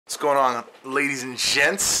What's going on, ladies and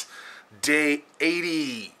gents? Day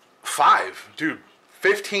 85. Dude,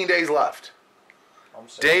 15 days left.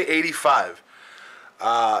 Day 85.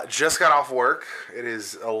 Just got off work. It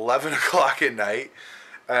is 11 o'clock at night.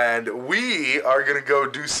 And we are going to go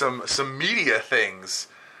do some media things.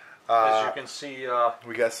 As you can see,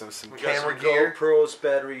 we got some camera gear. GoPros,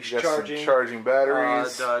 batteries charging. Some charging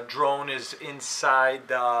batteries. The drone is inside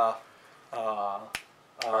the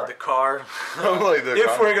car.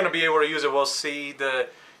 If we're going to be able to use it, we'll see. The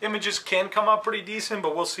images can come out pretty decent,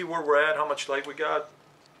 but we'll see where we're at, how much light we got.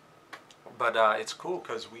 But it's cool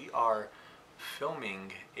because we are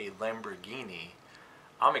filming a Lamborghini.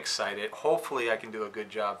 I'm excited. Hopefully I can do a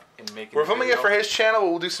good job in making We're filming it for his channel.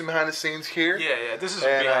 We'll do some behind the scenes here. Yeah, this is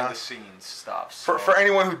behind the scenes stuff. So. For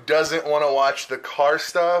anyone who doesn't want to watch the car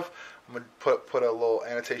stuff, I'm going to put a little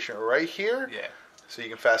annotation right here. Yeah. So you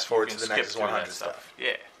can fast forward to the NEXUS 100 stuff.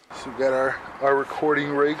 Yeah. So we've got our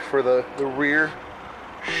recording rig for the rear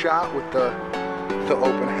shot with the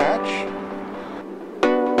open hatch.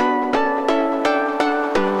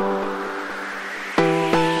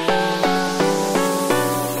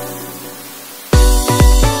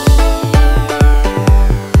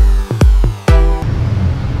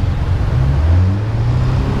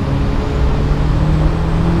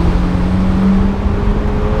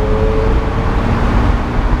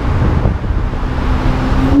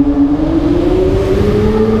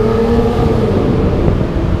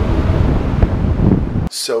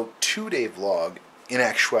 So, 2-day vlog. In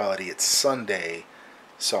actuality, it's Sunday,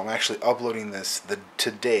 so I'm actually uploading this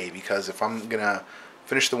today because if I'm gonna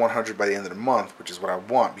finish the 100 by the end of the month, which is what I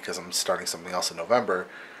want because I'm starting something else in November,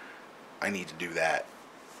 I need to do that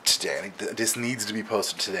today. This needs to be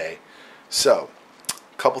posted today. So,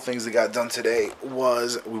 a couple things that got done today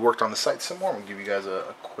was we worked on the site some more. I'm gonna give you guys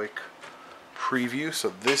a quick preview.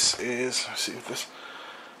 So this is, let's see if this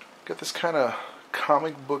got this kind of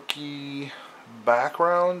comic booky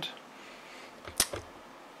background.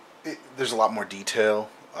 There's a lot more detail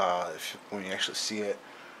when you actually see it.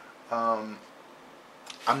 I'm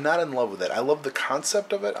not in love with it. I love the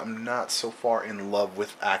concept of it. I'm not so far in love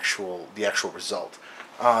with the actual result.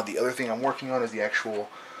 The other thing I'm working on is the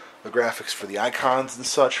graphics for the icons and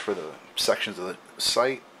such for the sections of the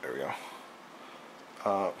site. There we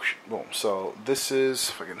go. Boom. So this is,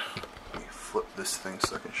 if I can let me flip this thing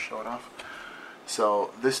so I can show it off. So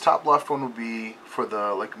this top left one would be for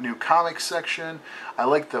the new comics section. I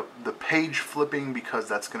like the page flipping because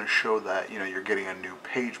that's going to show that you're getting a new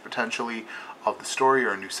page potentially of the story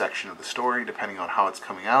or a new section of the story depending on how it's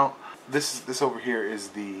coming out. This over here is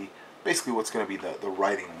basically what's going to be the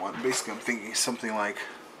writing one. Basically I'm thinking something like,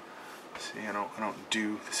 see, I don't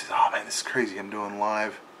do this. Oh man, this is crazy. I'm doing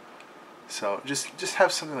live. So just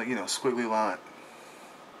have something like squiggly line.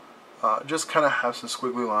 Just kind of have some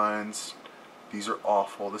squiggly lines. These are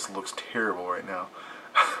awful. This looks terrible right now.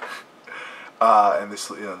 And this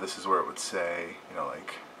is where it would say,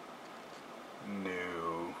 like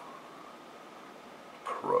new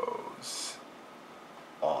prose.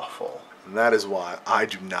 Awful. And that is why I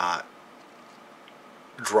do not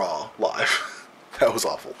draw live. That was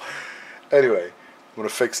awful. Anyway, I'm going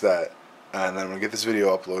to fix that. And then I'm going to get this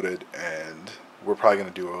video uploaded. And we're probably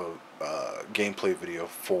going to do a gameplay video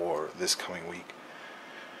for this coming week.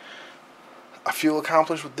 I feel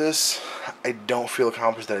accomplished with this. I don't feel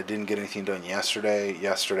accomplished that I didn't get anything done yesterday.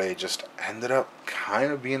 Yesterday just ended up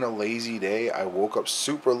kind of being a lazy day. I woke up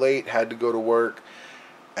super late, had to go to work,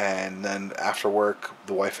 and then after work,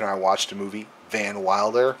 the wife and I watched a movie, Van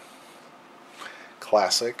Wilder.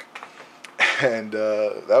 Classic. And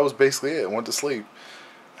that was basically it. Went to sleep.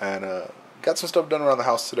 And got some stuff done around the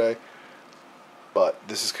house today. But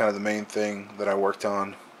this is kind of the main thing that I worked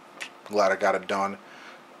on. Glad I got it done.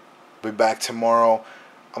 Be back tomorrow.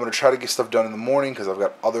 I'm going to try to get stuff done in the morning because I've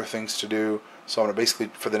got other things to do. So I'm going to basically,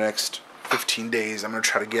 for the next 15 days, I'm going to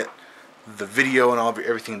try to get the video and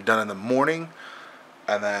everything done in the morning.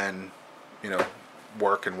 And then,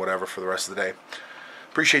 work and whatever for the rest of the day.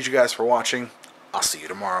 Appreciate you guys for watching. I'll see you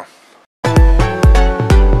tomorrow.